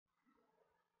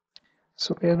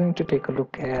So we are going to take a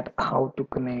look at how to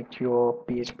connect your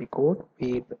PHP code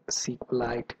with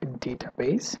SQLite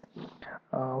database.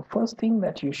 First thing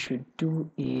that you should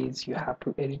do is you have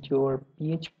to edit your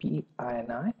PHP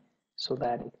INI so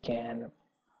that it can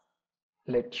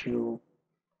let you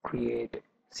create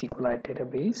SQLite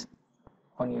database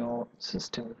on your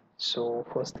system. So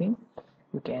first thing,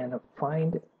 you can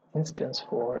find instance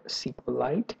for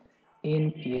SQLite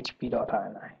in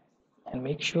php.ini and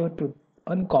make sure to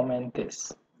uncomment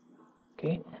this.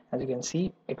 Okay, as you can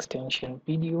see, extension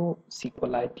PDO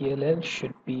SQLite DLL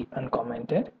should be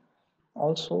uncommented.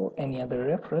 Also, any other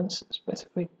reference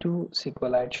specific to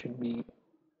SQLite should be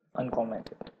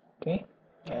uncommented. Okay,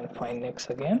 and find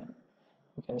next again.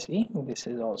 You can see this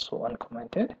is also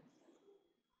uncommented.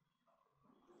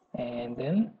 And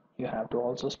then you have to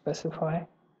also specify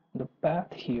the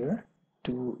path here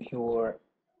to your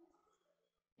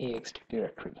AXT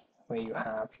directory where you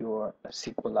have your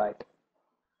SQLite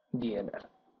DLL.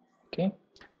 Okay,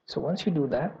 so once you do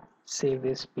that, save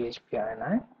this PHP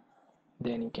INI,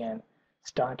 then you can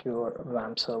start your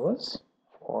WAMP servers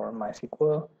for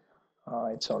MySQL.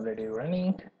 It's already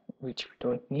running, which we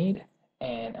don't need,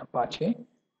 and Apache,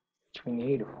 which we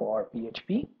need for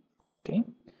PHP. Okay,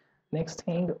 next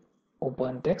thing,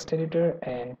 open text editor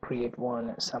and create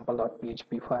one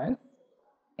sample.php file.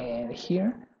 And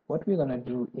here what we're going to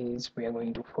do is we are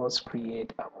going to first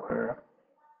create our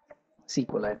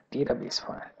SQLite database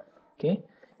file. Okay,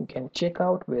 you can check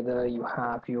out whether you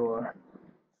have your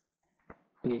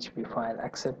PHP file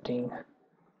accepting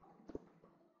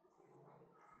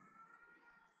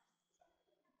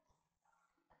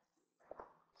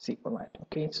SQLite.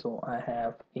 Okay, so I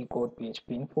have ecode PHP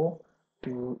info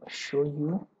to show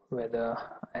you whether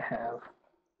I have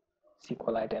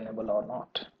SQLite enabled or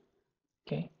not.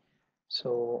 Okay,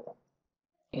 so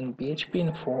in PHP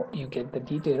info you get the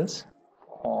details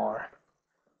for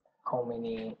how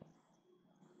many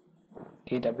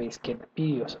database get the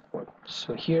PDO support.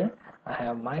 So here I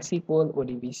have MySQL,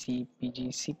 ODBC,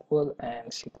 PG-SQL, and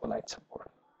SQLite support.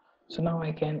 So now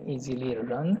I can easily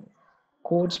run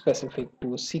code specific to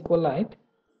SQLite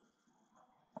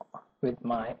with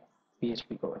my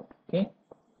PHP code. Okay,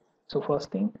 so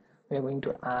first thing, we are going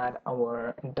to add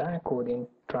our entire code in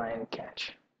try and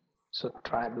catch. So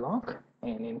try block,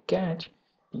 and in catch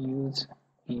use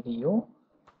PDO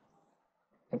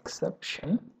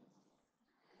exception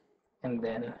and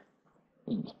then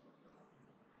E.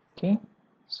 Okay,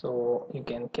 so you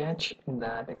can catch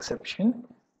that exception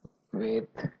with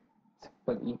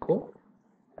simple echo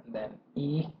and then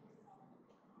E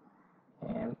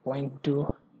and point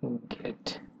to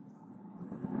get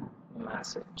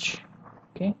message.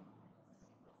 Okay,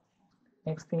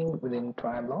 next thing, within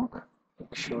try block,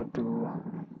 make sure to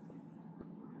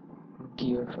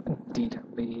give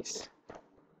database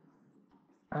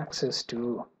access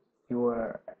to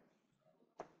your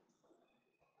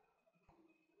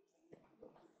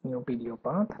new PDO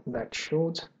path that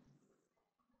shows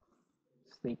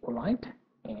SQLite,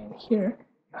 and here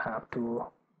you have to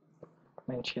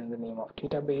mention the name of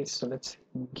database. So let's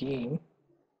game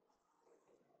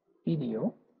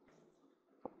PDO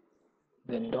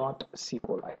then dot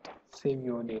SQLite. Save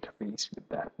your database with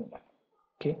that name.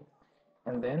 Okay,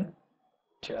 and then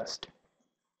just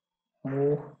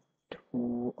move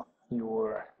to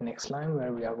your next line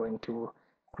where we are going to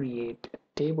create a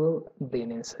table,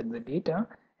 then insert the data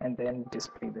and then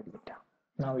display the data.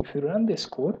 Now if you run this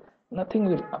code, nothing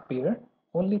will appear.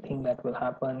 Only thing that will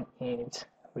happen is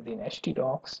within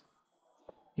htdocs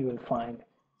you will find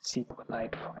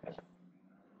SQLite file.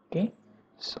 Okay,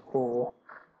 so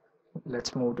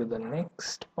let's move to the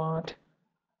next part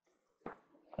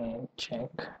and check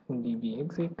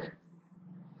dbexec,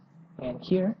 and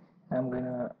here I'm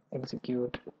gonna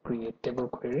execute create table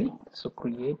query. So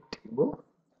create table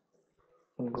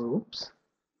in groups.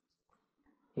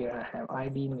 Here I have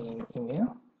ID, name,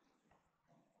 email.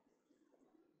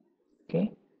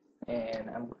 Okay, and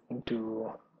I'm going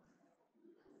to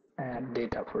add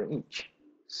data for each.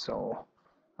 So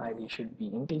ID should be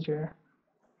integer.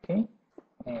 Okay,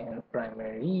 and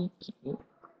primary key,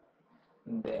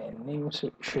 then name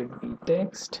should be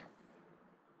text.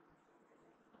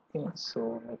 Okay,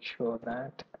 so make sure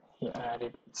that you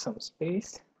added some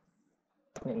space,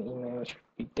 and email should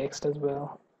be text as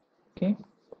well. Okay,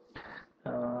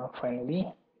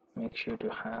 finally make sure to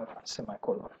have a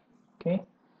semicolon. Okay,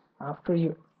 after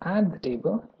you add the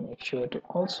table, make sure to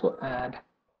also add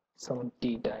some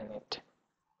data in it.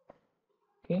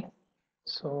 Okay,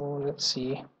 so let's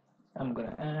see, I'm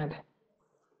gonna add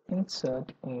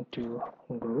insert into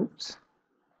groups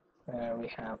where we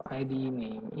have ID,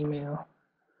 name, email,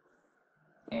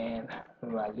 and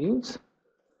values.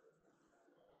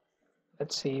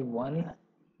 let's say 1,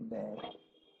 then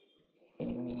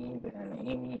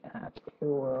Amy at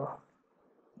AOL.uk.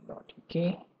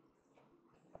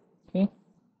 Okay,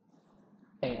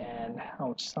 and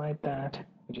outside that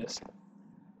we just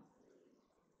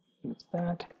use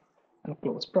that and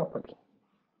close properly.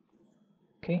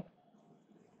 Okay,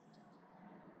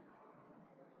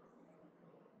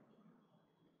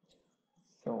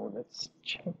 so let's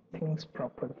check things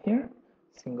properly here.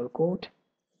 Single quote,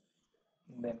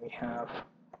 then we have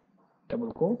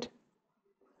double quote,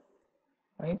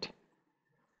 right,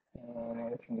 and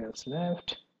anything else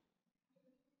left.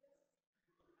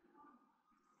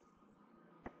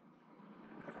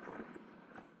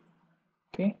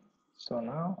 Okay, so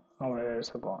now our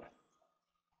errors are gone.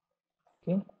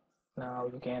 Okay, now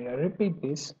you can repeat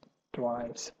this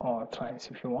twice or thrice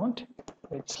if you want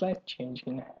with slight change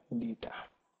in data.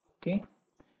 Okay,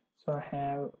 so I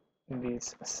have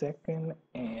this second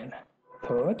and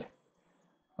third.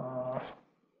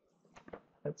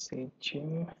 Let's say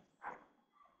Jim.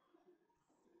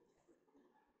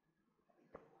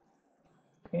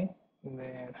 Okay,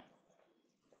 then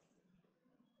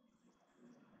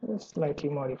just slightly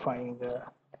modifying the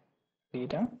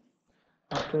data.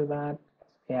 After that,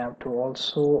 we have to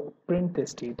also print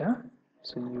this data.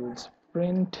 So use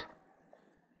print,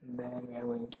 then we are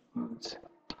going to use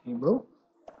table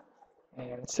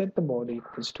and set the body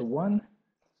equals to 1.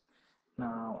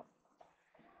 Now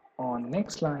on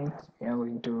next line we are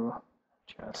going to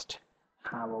just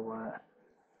have our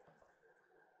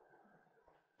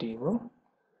table,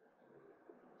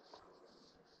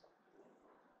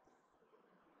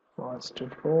 first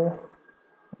row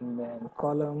and then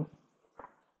column,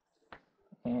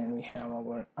 and we have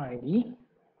our ID,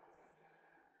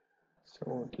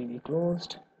 so td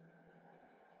closed,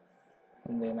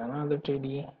 and then another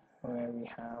td where we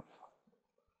have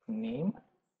name,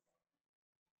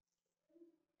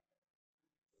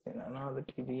 then another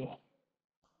td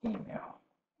email.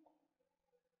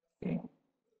 Okay,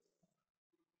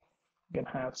 you can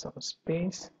have some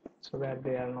space so that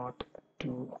they are not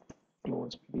too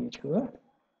close with each other.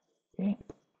 Okay,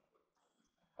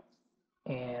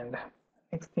 and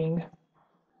next thing,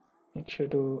 make sure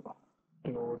to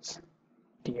close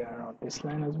tr on this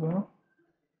line as well.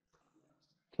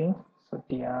 Okay, so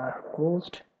tr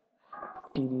closed,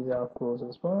 tds are closed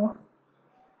as well.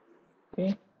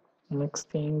 Okay, next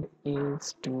thing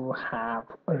is to have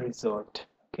a result.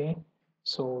 Okay,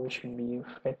 so we should be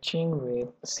fetching with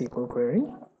SQL query.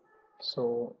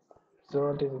 So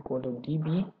result is equal to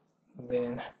db,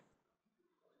 then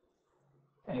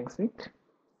exit,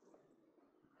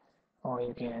 or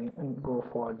you can go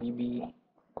for db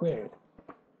query.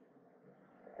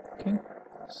 Okay,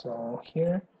 so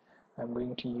here I'm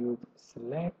going to use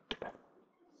select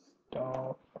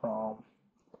star from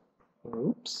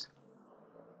groups,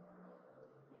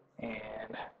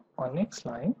 and on next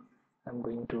line I'm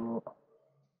going to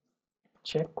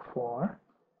check for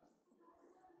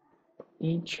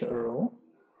each row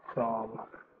from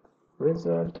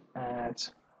result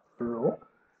as row.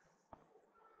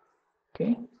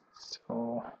 Okay,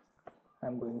 so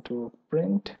I'm going to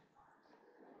print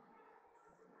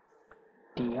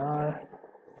tr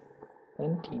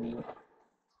and td.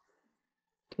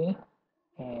 Okay,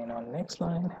 and on next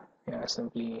line we are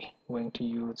simply going to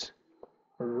use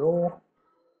row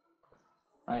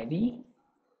id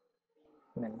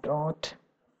and then dot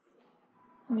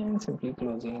and simply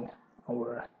closing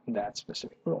over that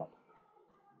specific row.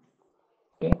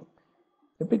 Okay,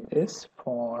 repeat this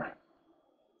for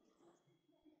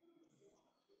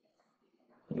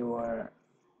your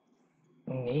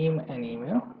name and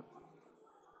email.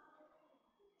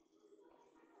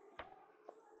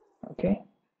 Okay,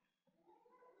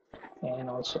 and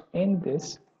also end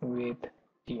this with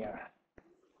tr.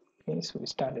 Okay, so we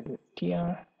started with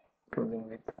tr, closing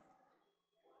with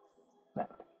that.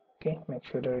 Okay, make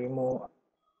sure to remove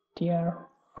tr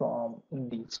from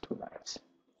these two lines.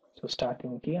 So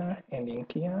starting tr, ending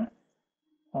tr,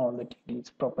 all the td is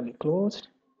properly closed.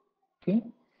 Okay,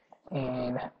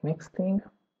 and next thing,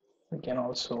 we can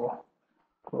also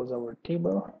close our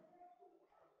table.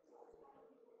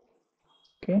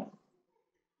 Okay,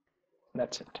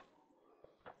 that's it.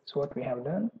 So what we have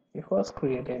done, we first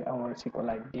created our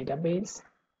SQLite database,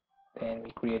 then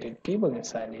we created table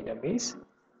inside database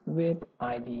with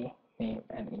ID, name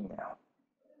and email.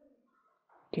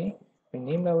 Okay, we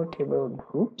named our table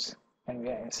groups and we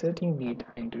are inserting data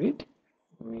into it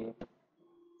with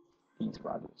these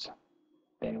values.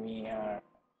 Then we are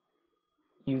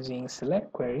using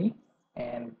select query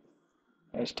and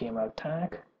HTML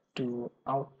tag to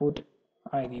output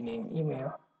ID, name,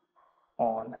 email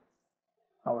on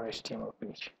our HTML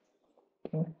page.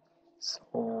 Okay,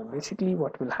 so basically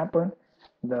what will happen,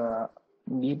 the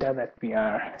data that we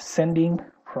are sending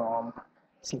from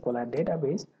SQLite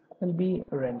database will be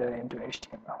rendered into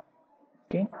HTML.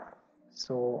 Okay,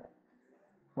 so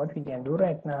what we can do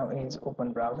right now is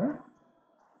open browser,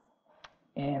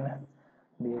 and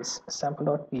this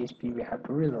sample.php we have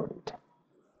to reload it.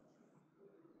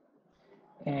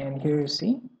 And here you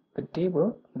see the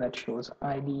table that shows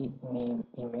ID, name,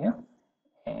 email,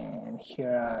 and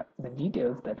here are the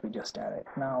details that we just added.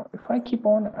 Now if I keep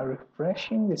on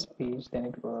refreshing this page, then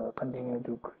it will continue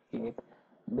to create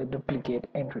the duplicate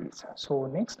entries. So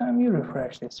next time you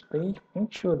refresh this page,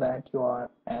 make sure that you are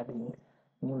adding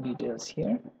new details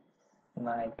here,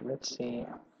 like let's say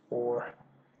 4,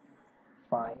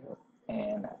 5,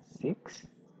 and 6.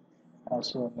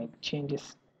 Also make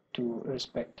changes to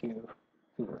respective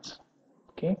fields.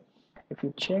 Okay, if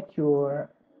you check your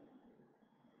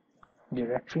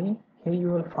directory, here you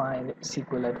will find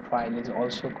SQLite file is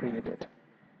also created.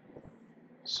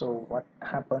 So what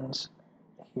happens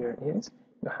here is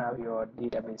you have your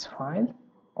database file,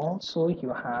 also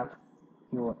you have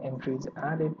your entries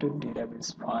added to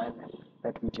database file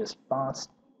that we just passed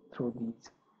through these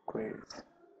queries.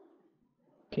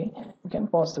 Okay, you can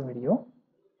pause the video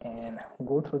and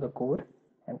go through the code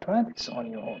and try this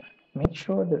on your own. Make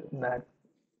sure that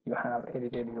you have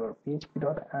edited your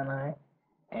php.ini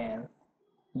and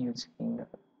using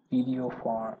PDO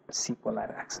for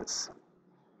SQLite access.